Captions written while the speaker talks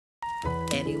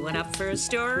Anyone up for a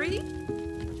story?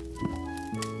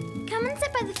 Come and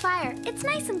sit by the fire. It's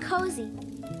nice and cozy.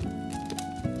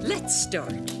 Let's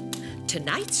start.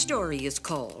 Tonight's story is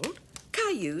called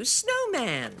Caillou's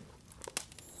Snowman.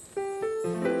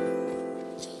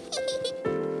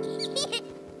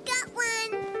 Got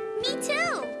one. Me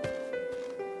too.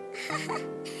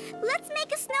 Let's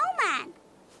make a snowman.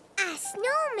 A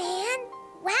snowman?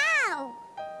 Wow.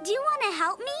 Do you want to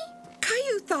help me?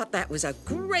 Caillou thought that was a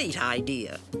great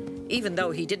idea, even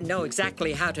though he didn't know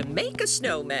exactly how to make a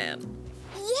snowman.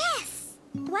 Yes!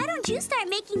 Why don't you start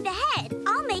making the head?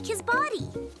 I'll make his body.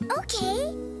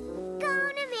 Okay.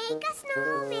 Gonna make a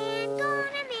snowman,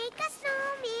 gonna make a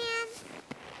snowman.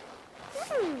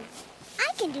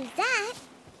 I can do that.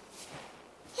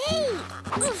 Hey!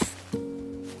 Oof.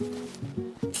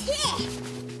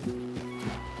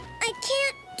 I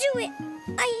can't do it.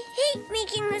 I hate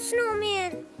making the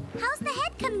snowman. How's the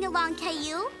head coming along,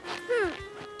 Caillou?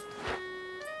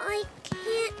 I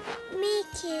can't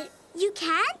make it. You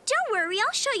can't? Don't worry,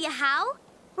 I'll show you how.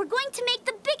 We're going to make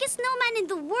the biggest snowman in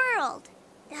the world.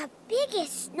 The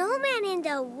biggest snowman in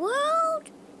the world?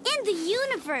 In the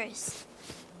universe.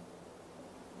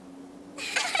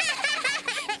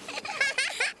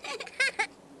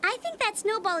 I think that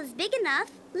snowball is big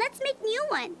enough. Let's make new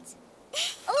ones.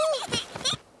 Oh!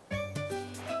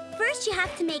 First, you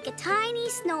have to make a tiny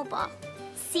snowball.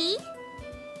 See?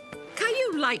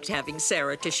 Caillou liked having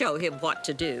Sarah to show him what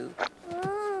to do.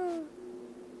 Oh.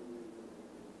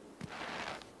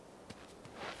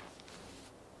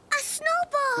 A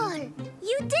snowball!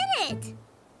 You did it!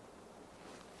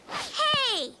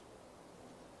 Hey!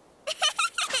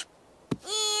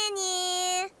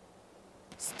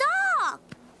 Stop!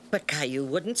 But Caillou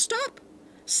wouldn't stop.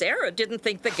 Sarah didn't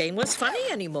think the game was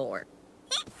funny anymore.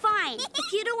 Fine.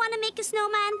 If you don't want to make a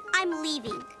snowman, I'm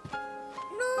leaving.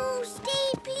 No,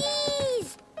 stay,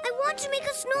 please. I want to make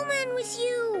a snowman with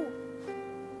you.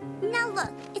 Now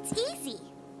look, it's easy.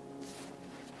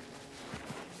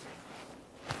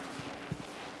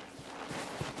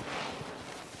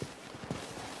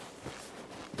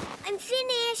 I'm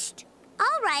finished.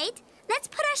 All right, let's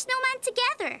put our snowman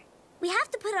together. We have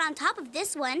to put it on top of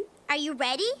this one. Are you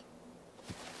ready?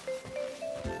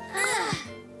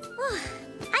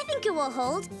 I think it will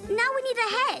hold. Now we need a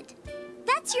head.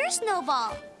 That's your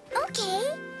snowball.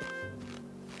 Okay.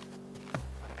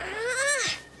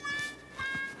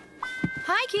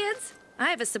 Hi, kids. I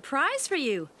have a surprise for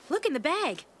you. Look in the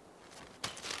bag.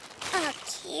 A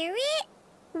carrot?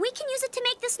 We can use it to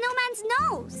make the snowman's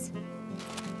nose.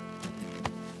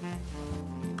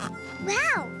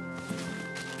 Wow.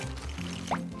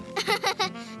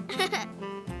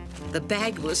 The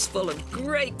bag was full of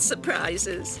great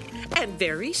surprises. And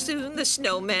very soon the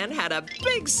snowman had a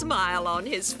big smile on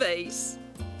his face.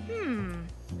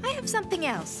 I have something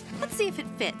else. Let's see if it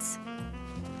fits.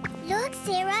 Look,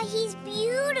 Sarah, he's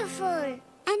beautiful. And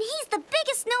he's the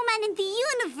biggest snowman in the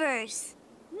universe.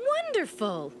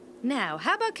 Wonderful. Now,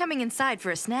 how about coming inside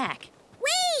for a snack?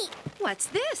 Wait! What's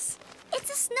this? It's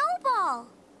a snowball.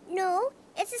 No,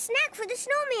 it's a snack for the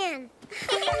snowman.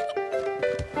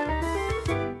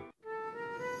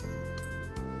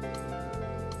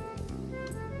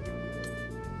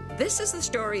 This is the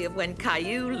story of when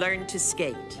Caillou learned to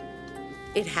skate.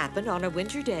 It happened on a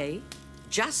winter day,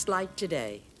 just like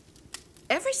today.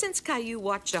 Ever since Caillou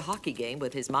watched a hockey game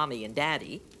with his mommy and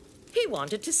daddy, he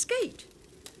wanted to skate.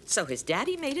 So his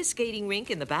daddy made a skating rink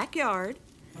in the backyard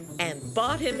and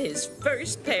bought him his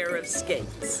first pair of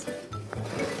skates.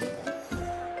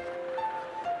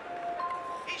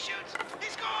 He shoots, he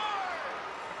scores!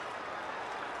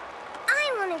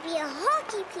 I want to be a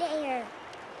hockey player.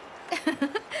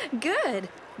 Good.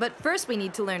 But first we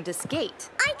need to learn to skate.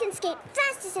 I can skate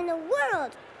fastest in the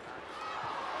world.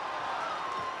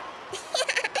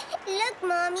 Look,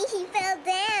 Mommy, he fell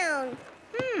down.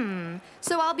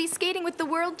 So I'll be skating with the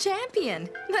world champion.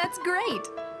 That's great.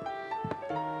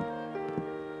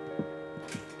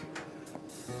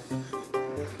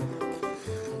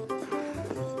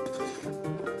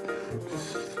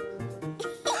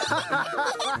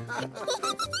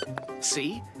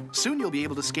 See? Soon you'll be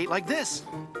able to skate like this.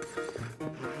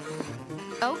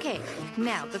 Okay,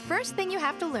 now the first thing you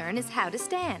have to learn is how to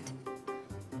stand.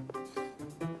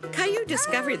 Caillou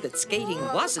discovered that skating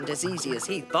wasn't as easy as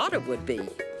he thought it would be.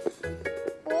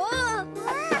 Whoa.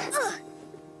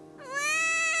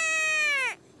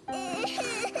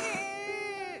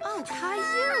 Oh,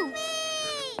 Caillou!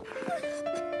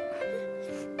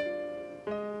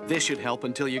 This should help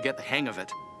until you get the hang of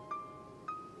it.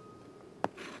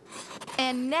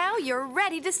 And now you're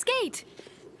ready to skate.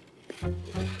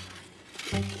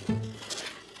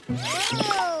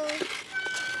 Whoa.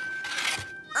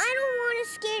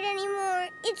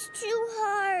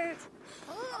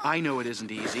 I know it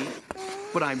isn't easy,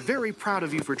 but I'm very proud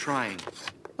of you for trying.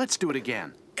 Let's do it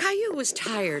again. Caillou was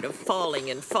tired of falling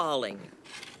and falling,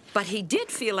 but he did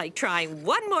feel like trying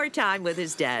one more time with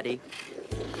his daddy.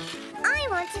 I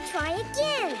want to try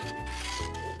again.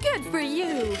 Good for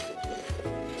you.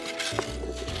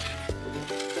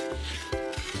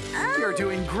 You're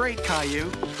doing great,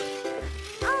 Caillou.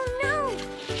 Oh, no.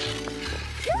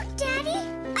 Look, Daddy.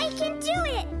 I can do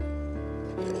it.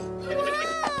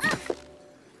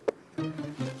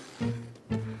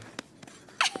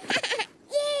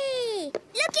 Yay!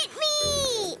 Look at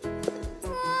me.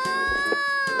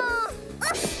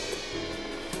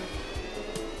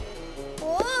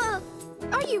 Whoa.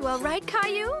 Are you all right,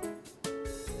 Caillou?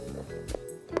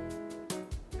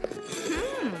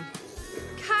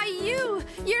 Caillou,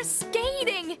 you're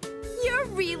skating! You're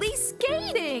really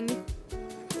skating!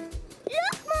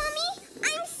 Look, Mommy.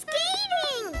 I'm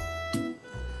skating.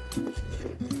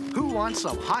 Who wants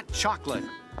some hot chocolate?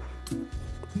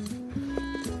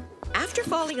 After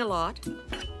falling a lot,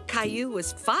 Caillou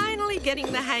was finally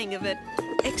getting the hang of it,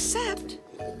 except...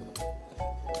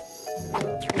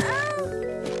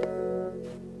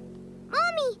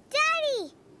 Mommy,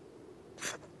 Daddy.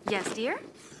 Yes, dear?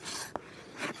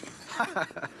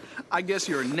 I guess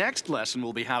your next lesson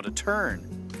will be how to turn.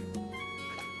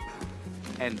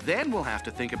 And then we'll have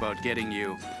to think about getting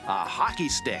you a hockey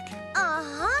stick. A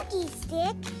hockey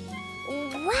stick?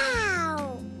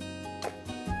 Wow!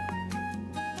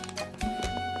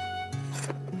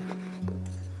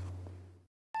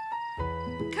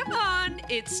 Come on,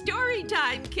 it's story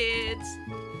time, kids.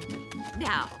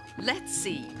 Now, let's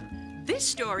see. This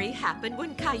story happened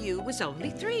when Caillou was only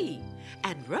 3,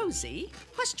 and Rosie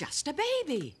was just a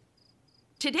baby.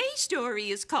 Today's story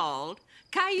is called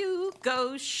Caillou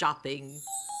Goes Shopping.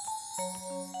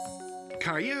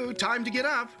 Caillou, time to get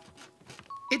up.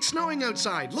 It's snowing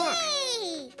outside, look.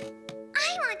 Hey!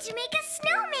 I want to make a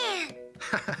snowman.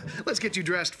 Let's get you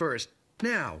dressed first.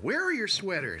 Now, where are your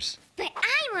sweaters? But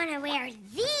I want to wear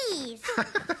these.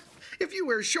 If you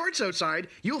wear shorts outside,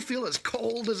 you'll feel as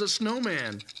cold as a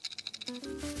snowman.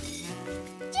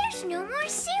 There's no more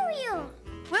cereal.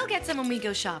 We'll get some when we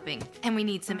go shopping. And we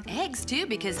need some eggs, too,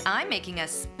 because I'm making a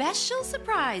special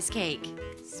surprise cake.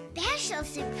 Special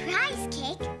surprise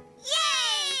cake?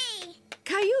 Yay!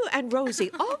 Caillou and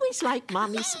Rosie always liked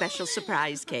Mommy's special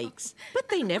surprise cakes, but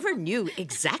they never knew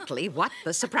exactly what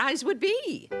the surprise would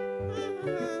be.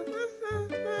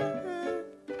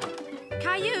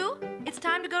 Caillou, it's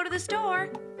time to go to the store.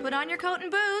 Put on your coat and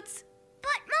boots.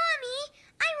 But, Mommy,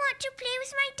 I want to play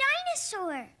with my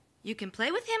dinosaur. You can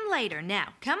play with him later.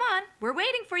 Now, come on. We're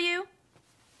waiting for you.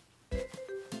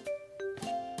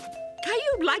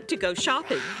 Caillou liked to go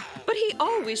shopping, but he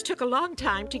always took a long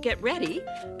time to get ready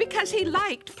because he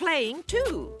liked playing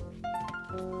too.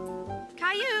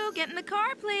 Caillou, get in the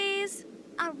car, please.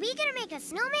 Are we gonna make a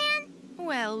snowman?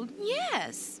 Well,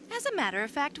 yes. As a matter of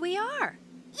fact, we are.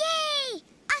 Yay!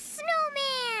 A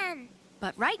snowman!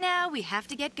 But right now, we have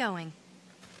to get going.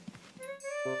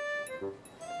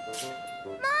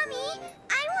 Mommy,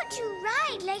 I want to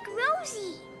ride like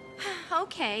Rosie.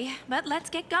 Okay, but let's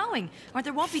get going, or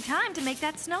there won't be time to make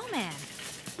that snowman.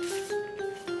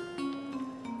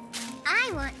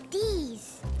 I want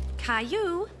these.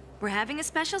 Caillou, we're having a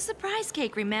special surprise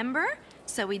cake, remember?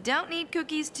 So we don't need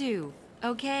cookies too,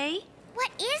 okay?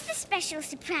 What is the special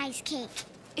surprise cake?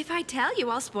 If I tell you,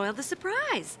 I'll spoil the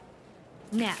surprise.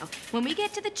 Now, when we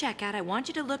get to the checkout, I want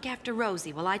you to look after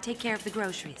Rosie while I take care of the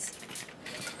groceries.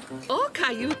 All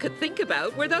Caillou could think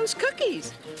about were those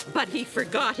cookies, but he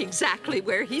forgot exactly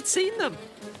where he'd seen them.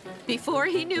 Before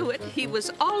he knew it, he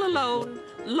was all alone,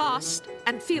 lost,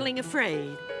 and feeling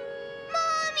afraid.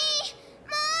 Mommy!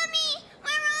 Mommy!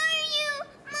 Where are you?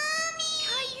 Mommy!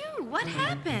 Caillou, what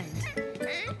happened?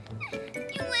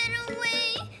 You went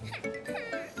away.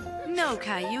 No,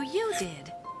 Caillou, you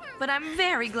did. But I'm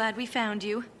very glad we found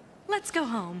you. Let's go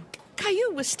home.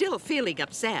 Caillou was still feeling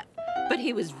upset, but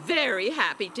he was very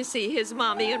happy to see his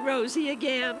Mommy and Rosie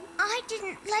again. I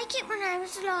didn't like it when I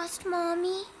was lost,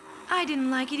 Mommy. I didn't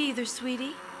like it either,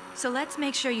 sweetie. So let's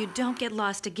make sure you don't get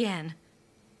lost again.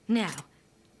 Now,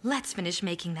 let's finish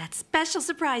making that special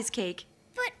surprise cake.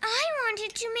 But I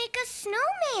wanted to make a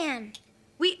snowman.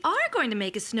 We are going to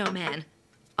make a snowman.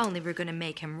 Only we're going to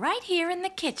make him right here in the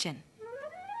kitchen.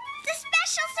 The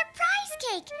special surprise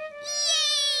cake!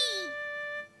 Yay!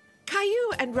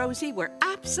 Caillou and Rosie were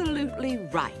absolutely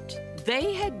right.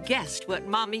 They had guessed what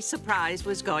Mommy's surprise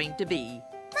was going to be.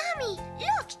 Mommy,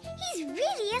 look! He's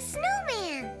really a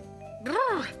snowman.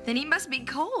 Grr, then he must be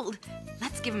cold.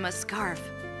 Let's give him a scarf.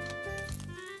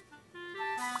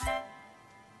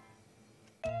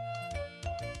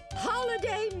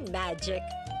 Holiday magic.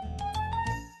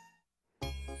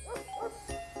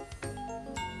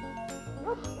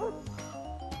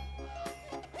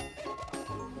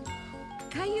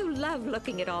 Caillou loved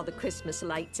looking at all the Christmas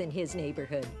lights in his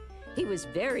neighborhood. He was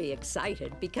very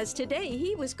excited because today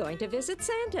he was going to visit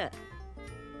Santa.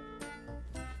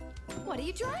 What are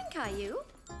you drawing, Caillou?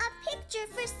 A picture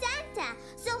for Santa,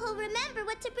 so he'll remember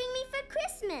what to bring me for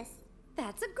Christmas.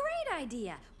 That's a great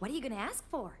idea. What are you going to ask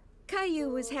for? Caillou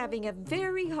was having a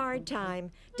very hard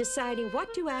time deciding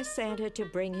what to ask Santa to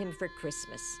bring him for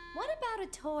Christmas. What about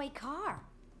a toy car?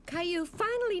 Caillou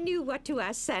finally knew what to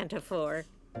ask Santa for.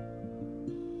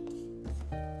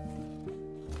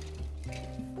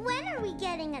 When are we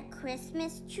getting a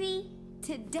Christmas tree?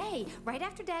 Today, right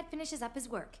after Dad finishes up his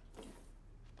work.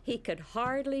 He could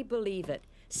hardly believe it,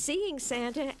 seeing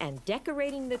Santa and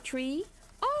decorating the tree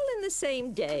all in the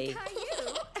same day.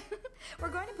 Caillou, we're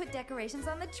going to put decorations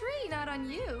on the tree, not on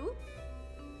you.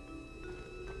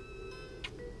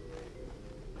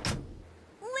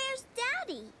 Where's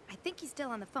Daddy? I think he's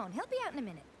still on the phone. He'll be out in a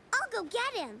minute. I'll go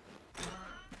get him.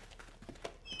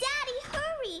 Daddy,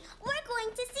 hurry! We're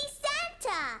going to see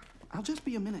Santa! I'll just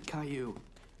be a minute, Caillou.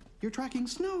 You're tracking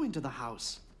snow into the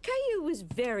house. Caillou was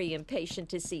very impatient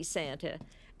to see Santa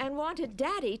and wanted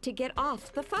Daddy to get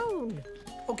off the phone.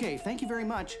 Okay, thank you very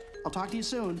much. I'll talk to you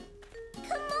soon.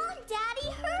 Come on, Daddy,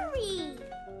 hurry!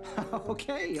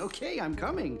 Okay, I'm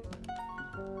coming.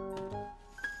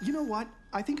 You know what?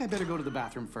 I think I better go to the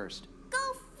bathroom first.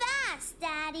 Go fast,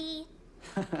 Daddy!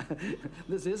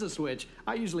 This is a switch.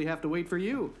 I usually have to wait for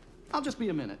you. I'll just be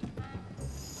a minute.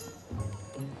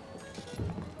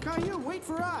 Caillou, wait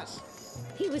for us!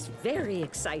 He was very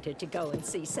excited to go and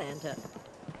see Santa.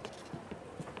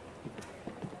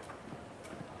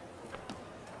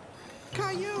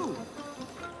 Caillou!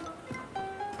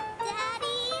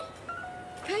 Daddy!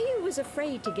 Caillou was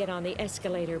afraid to get on the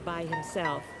escalator by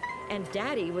himself, and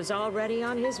Daddy was already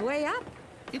on his way up.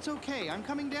 It's okay, I'm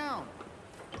coming down.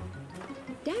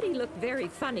 Daddy looked very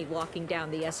funny walking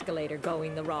down the escalator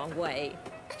going the wrong way.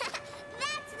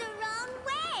 That's the wrong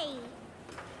way!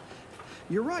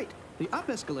 You're right. The up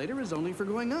escalator is only for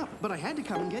going up, but I had to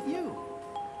come and get you.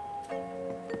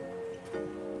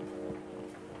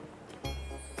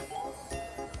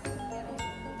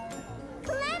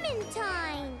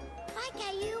 Clementine! Hi,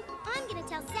 Caillou. I'm gonna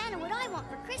tell Santa what I want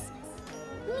for Christmas.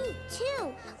 Me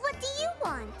too. What do you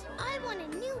want? I want a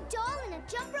new doll and a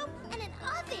jump rope and an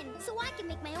oven so I can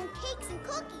make my own cakes and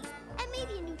cookies. And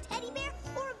maybe a new teddy bear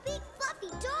or a big fluffy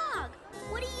dog.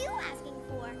 What are you asking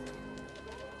for?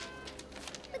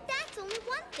 But that's only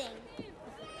one thing.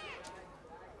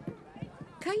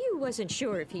 Caillou wasn't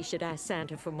sure if he should ask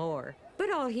Santa for more,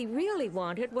 but all he really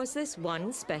wanted was this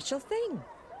one special thing.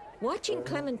 Watching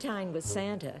Clementine with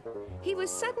Santa, he was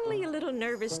suddenly a little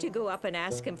nervous to go up and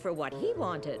ask him for what he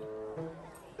wanted.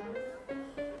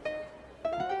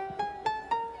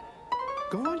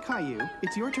 Go on, Caillou.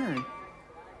 It's your turn.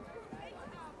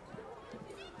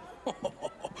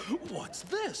 What's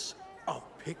this? A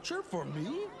picture for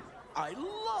me? I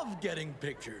love getting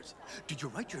pictures. Did you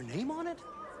write your name on it?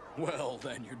 Well,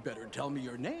 then you'd better tell me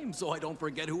your name so I don't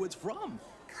forget who it's from.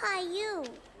 Caillou.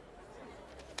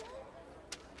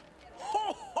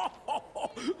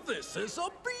 This is a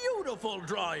beautiful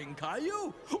drawing,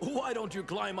 Caillou. Why don't you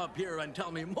climb up here and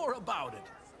tell me more about it?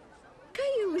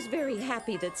 Caillou was very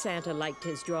happy that Santa liked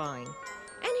his drawing,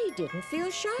 and he didn't feel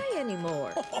shy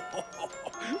anymore.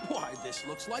 Why, this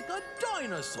looks like a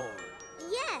dinosaur.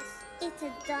 Yes, it's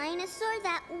a dinosaur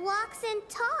that walks and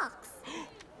talks.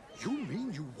 You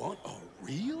mean you want a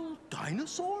real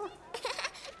dinosaur?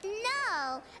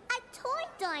 No, a toy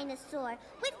dinosaur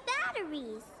with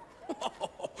batteries.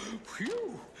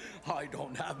 Phew! I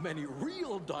don't have many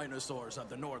real dinosaurs at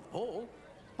the North Pole,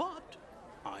 but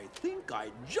I think I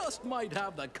just might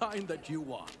have the kind that you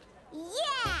want.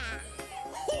 Yeah!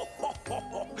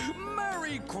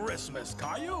 Merry Christmas,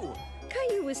 Caillou!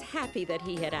 Caillou was happy that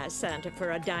he had asked Santa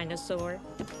for a dinosaur.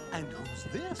 And who's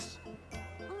this?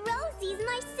 Rosie's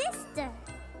my sister.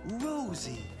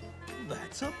 Rosie.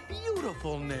 That's a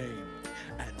beautiful name.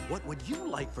 And what would you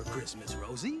like for Christmas,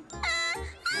 Rosie?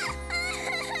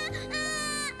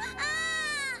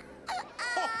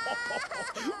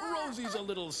 Rosie's a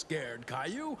little scared,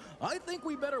 Caillou. I think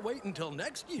we better wait until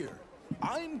next year.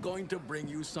 I'm going to bring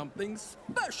you something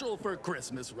special for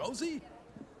Christmas, Rosie.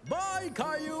 Bye,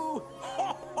 Caillou.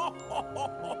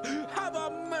 Have a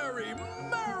merry,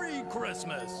 merry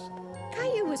Christmas.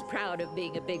 Caillou was proud of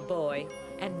being a big boy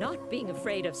and not being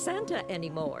afraid of Santa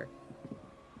anymore.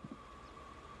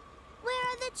 Where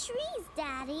are the trees,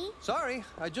 Daddy? Sorry,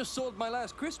 I just sold my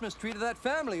last Christmas tree to that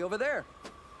family over there.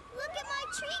 Look at my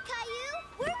tree, Caillou.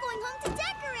 We're going home to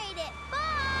decorate it.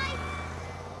 Bye!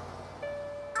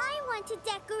 I want to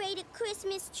decorate a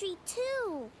Christmas tree,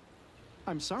 too.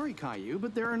 I'm sorry, Caillou,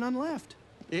 but there are none left.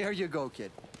 Here you go,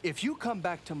 kid. If you come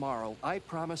back tomorrow, I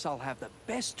promise I'll have the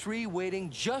best tree waiting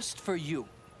just for you.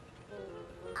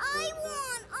 I want!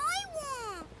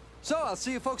 So I'll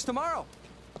see you folks tomorrow.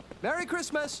 Merry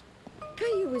Christmas!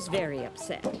 Caillou was very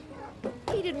upset.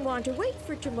 He didn't want to wait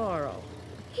for tomorrow.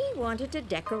 He wanted to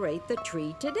decorate the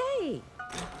tree today.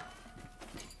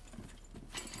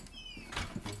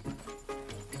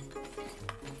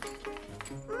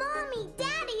 Mommy,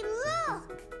 Daddy,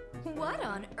 look! What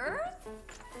on earth?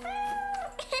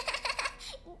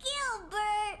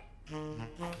 Gilbert!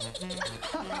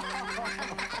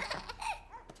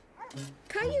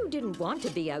 Caillou didn't want to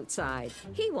be outside.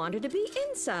 He wanted to be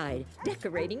inside,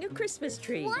 decorating a Christmas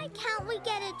tree. Why can't we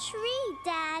get a tree,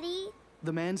 Daddy?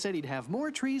 The man said he'd have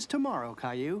more trees tomorrow,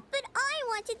 Caillou. But I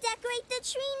want to decorate the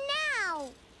tree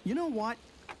now. You know what?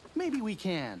 Maybe we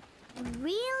can.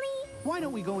 Really? Why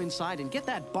don't we go inside and get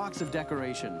that box of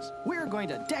decorations? We're going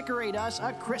to decorate us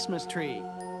a Christmas tree.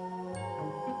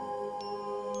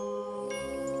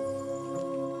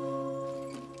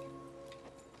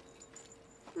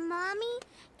 Mommy,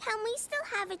 can we still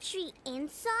have a tree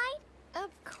inside?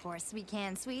 Of course we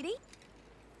can, sweetie.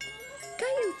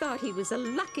 Caillou thought he was the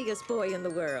luckiest boy in the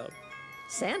world.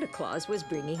 Santa Claus was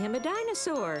bringing him a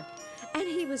dinosaur, and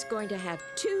he was going to have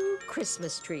 2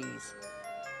 Christmas trees.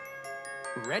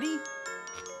 Ready?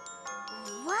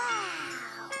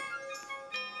 Wow!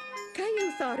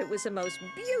 Caillou thought it was the most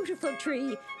beautiful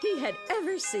tree he had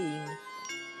ever seen.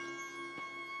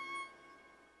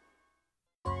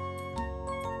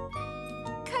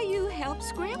 Caillou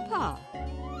helps Grandpa.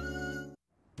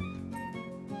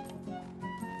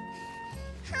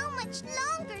 How much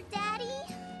longer, Daddy?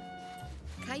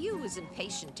 Caillou was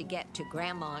impatient to get to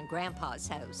Grandma and Grandpa's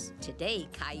house. Today,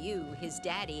 Caillou, his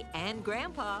daddy, and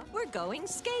Grandpa were going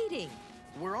skating.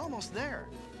 We're almost there.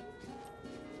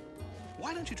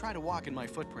 Why don't you try to walk in my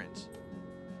footprints?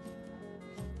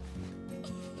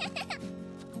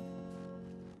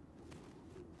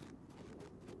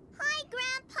 Hi,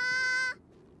 Grandpa!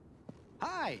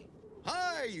 Hi.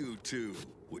 Hi, you two.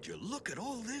 Would you look at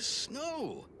all this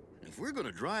snow? If we're going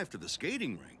to drive to the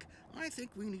skating rink, I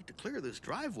think we need to clear this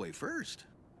driveway first.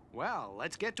 Well,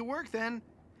 let's get to work then.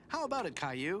 How about it,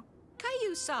 Caillou?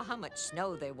 Caillou saw how much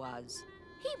snow there was.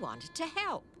 He wanted to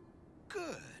help.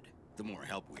 Good. The more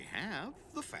help we have,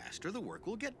 the faster the work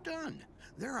will get done.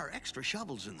 There are extra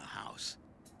shovels in the house.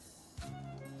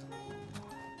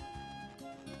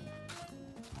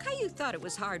 Caillou thought it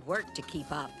was hard work to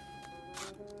keep up.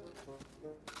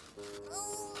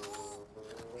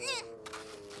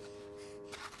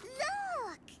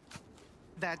 Look!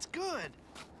 That's good.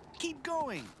 Keep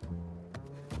going.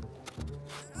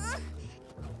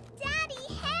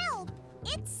 Daddy, help!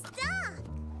 It's stuck!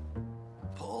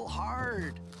 Pull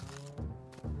hard.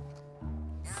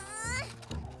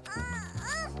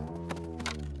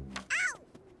 Ow!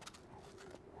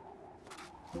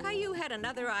 Caillou had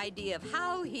another idea of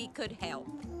how he could help.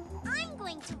 I'm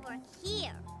going to work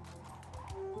here.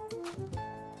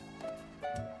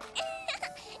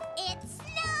 It's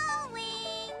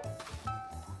snowing!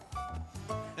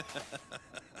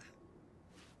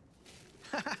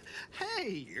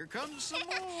 Hey! Here comes some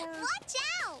more. Watch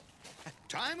out!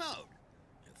 Time out.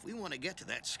 If we want to get to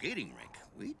that skating rink,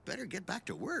 we'd better get back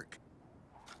to work.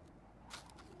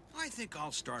 I think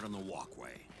I'll start on the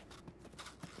walkway.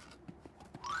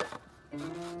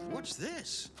 What's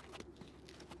this?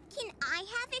 Can I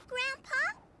have it,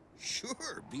 Grandpa?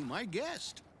 Sure, be my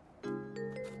guest.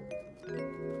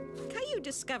 Caillou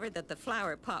discovered that the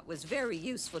flower pot was very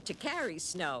useful to carry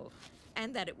snow,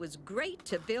 and that it was great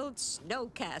to build snow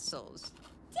castles.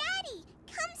 Daddy,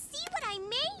 come see what I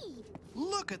made!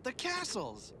 Look at the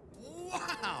castles.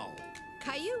 Wow!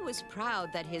 Caillou was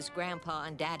proud that his grandpa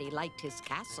and daddy liked his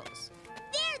castles.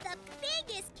 They're the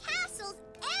biggest castles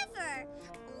ever!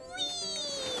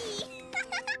 Whee!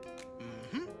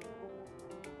 Mm-hmm.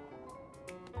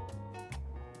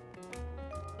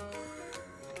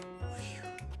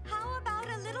 How about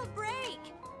a little break?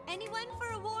 Anyone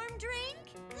for a warm drink?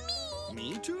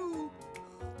 Me too.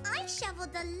 I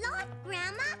shoveled a lot,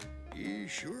 Grandma. You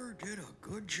sure did a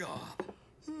good job.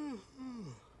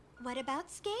 What about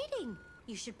skating?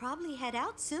 You should probably head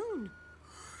out soon.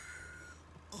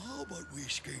 How about we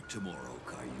skate tomorrow,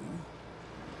 Caillou?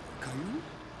 Caillou?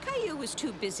 Caillou was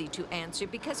too busy to answer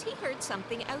because he heard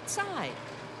something outside.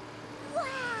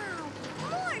 Wow!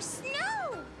 More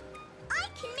snow! I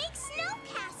can make snow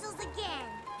castles again!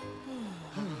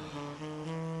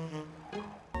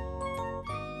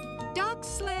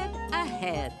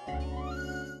 ahead.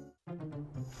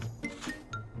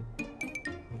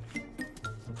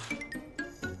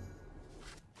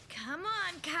 Come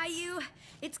on, Caillou.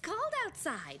 It's cold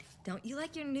outside. Don't you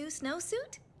like your new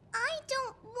snowsuit? I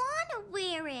don't want to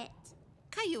wear it.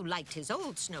 Caillou liked his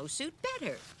old snowsuit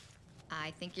better.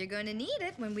 I think you're going to need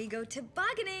it when we go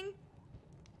tobogganing.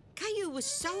 Caillou was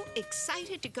so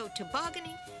excited to go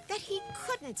tobogganing that he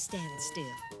couldn't stand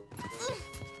still.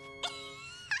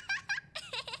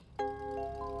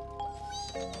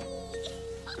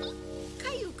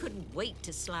 Caillou couldn't wait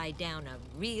to slide down a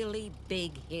really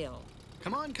big hill.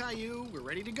 Come on, Caillou. We're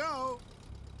ready to go.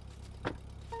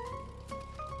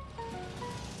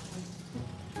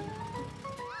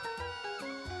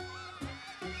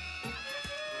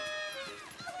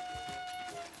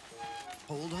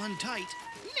 Hold on tight.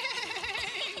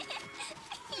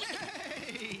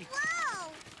 Yay!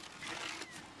 Whoa!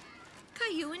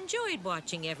 Caillou enjoyed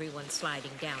watching everyone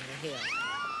sliding down the hill.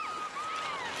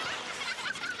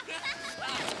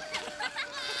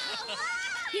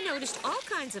 He noticed all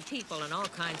kinds of people in all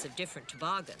kinds of different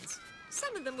toboggans.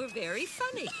 Some of them were very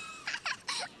funny.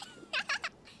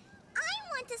 I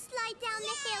want to slide down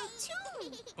the hill,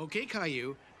 too. Okay,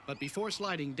 Caillou, but before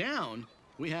sliding down,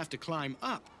 we have to climb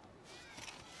up.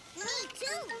 Me,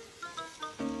 too.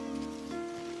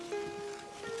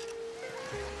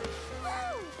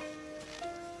 Whoa!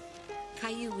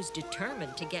 Caillou was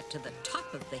determined to get to the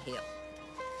top of the hill.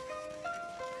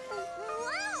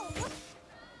 Whoa!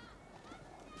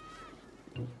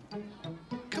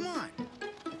 Come on.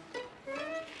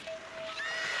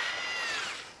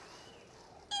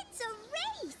 It's a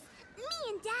race. Me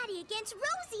and Daddy against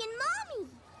Rosie and Mommy.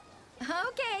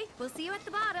 Okay, we'll see you at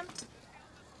the bottom.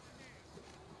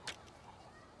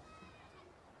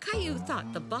 Caillou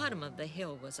thought the bottom of the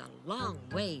hill was a long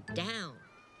way down.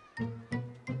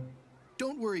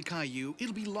 Don't worry, Caillou.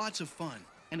 It'll be lots of fun.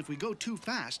 And if we go too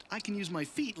fast, I can use my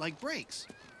feet like brakes.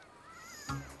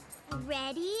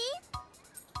 Ready?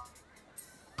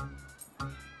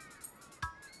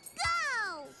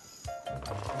 Go!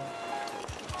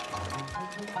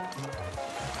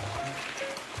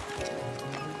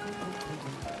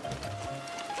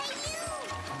 Caillou!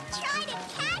 Try to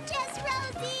catch us,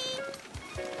 Rosie!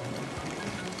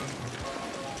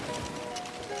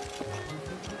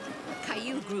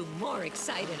 Caillou grew more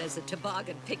excited as the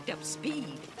toboggan picked up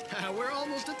speed. We're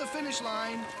almost at the finish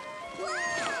line.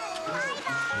 Whoa!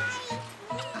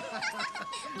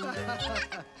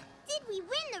 Bye-bye! Did we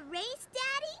win the race,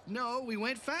 Daddy? No, we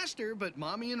went faster, but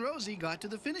Mommy and Rosie got to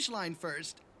the finish line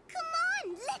first.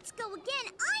 Come on, let's go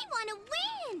again. I want to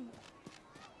win!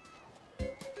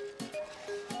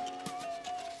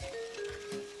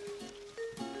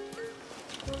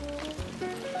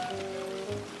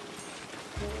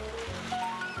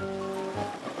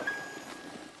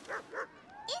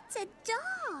 It's a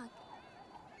dog.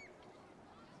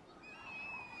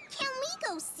 Can we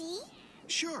go see?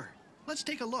 Sure. Let's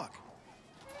take a look.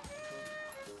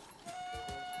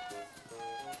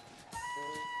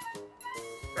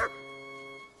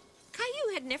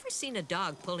 Caillou had never seen a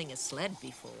dog pulling a sled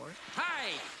before.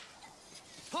 Hey!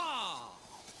 Paw!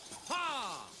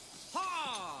 Paw!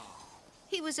 Paw!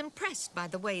 He was impressed by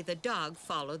the way the dog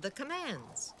followed the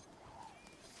commands.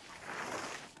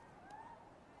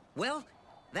 Well,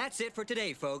 that's it for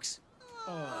today, folks.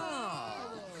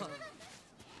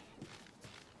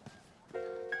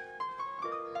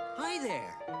 Hi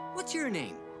there. What's your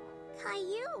name?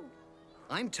 Caillou.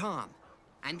 I'm Tom,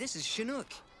 and this is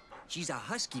Chinook. She's a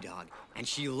husky dog, and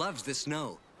she loves the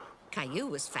snow. Caillou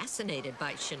was fascinated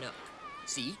by Chinook.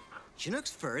 See?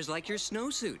 Chinook's fur is like your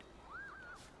snowsuit.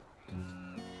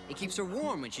 It keeps her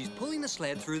warm when she's pulling the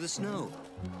sled through the snow.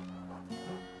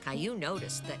 Caillou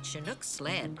noticed that Chinook's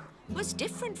sled was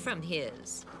different from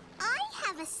his. I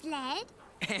have a sled.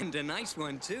 And a nice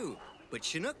one, too. But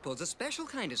Chinook pulls a special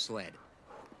kind of sled.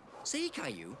 Say,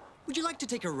 Caillou, would you like to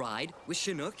take a ride with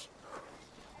Chinook?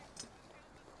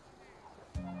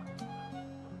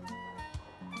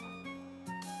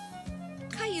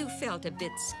 Caillou felt a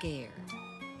bit scared.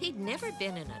 He'd never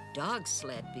been in a dog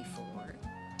sled before.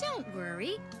 Don't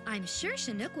worry. I'm sure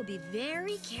Chinook will be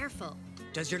very careful.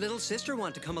 Does your little sister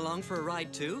want to come along for a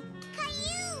ride, too?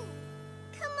 Caillou!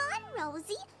 Come on,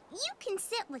 Rosie. You can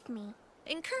sit with me.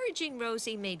 Encouraging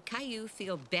Rosie made Caillou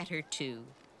feel better, too.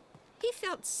 He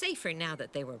felt safer now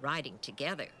that they were riding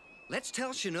together. Let's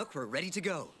tell Chinook we're ready to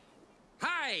go.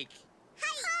 Hike!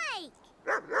 Hike!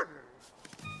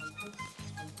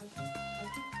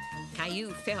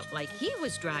 Caillou felt like he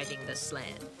was driving the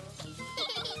sled.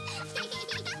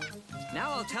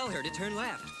 Now I'll tell her to turn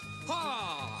left.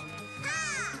 Paw!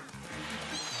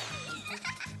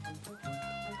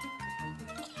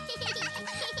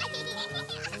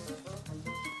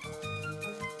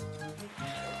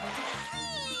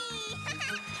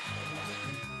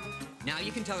 Now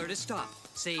you can tell her to stop.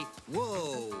 Say,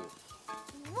 whoa.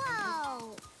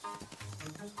 Whoa!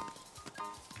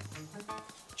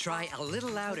 Try a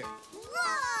little louder.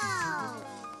 Whoa!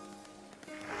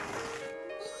 Yay!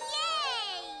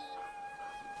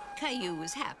 Caillou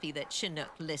was happy that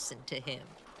Chinook listened to him.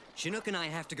 Chinook and I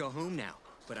have to go home now,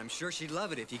 but I'm sure she'd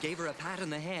love it if you gave her a pat on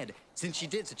the head, since she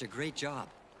did such a great job.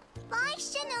 Bye,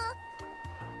 Chinook.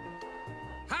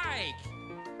 Hike!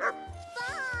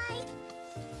 Bye.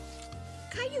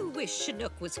 Caillou wished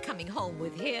Chinook was coming home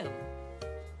with him.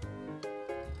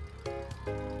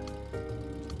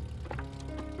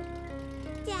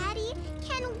 Daddy,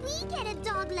 can we get a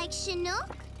dog like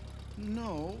Chinook?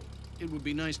 No, it would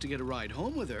be nice to get a ride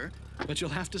home with her, but you'll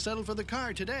have to settle for the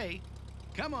car today.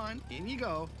 Come on, in you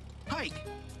go. Hike!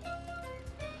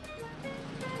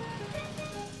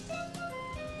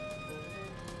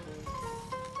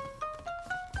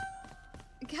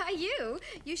 Caillou,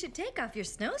 you should take off your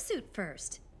snowsuit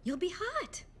first. You'll be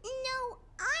hot. No,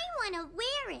 I want to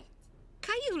wear it.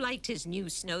 Caillou liked his new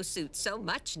snowsuit so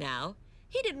much now,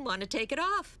 he didn't want to take it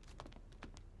off.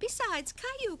 Besides,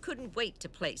 Caillou couldn't wait to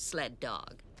play sled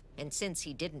dog. And since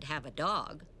he didn't have a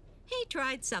dog, he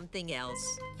tried something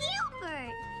else.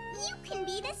 Gilbert, you can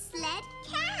be the sled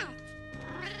cat.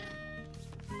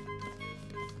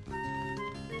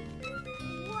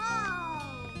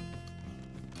 Whoa!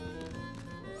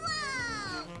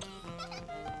 Whoa!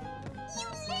 You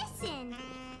listen.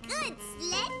 Good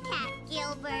sled cat,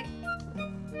 Gilbert.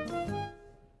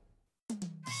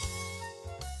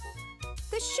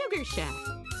 The Sugar Shack.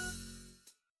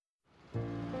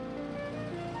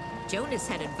 Jonas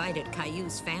had invited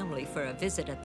Caillou's family for a visit at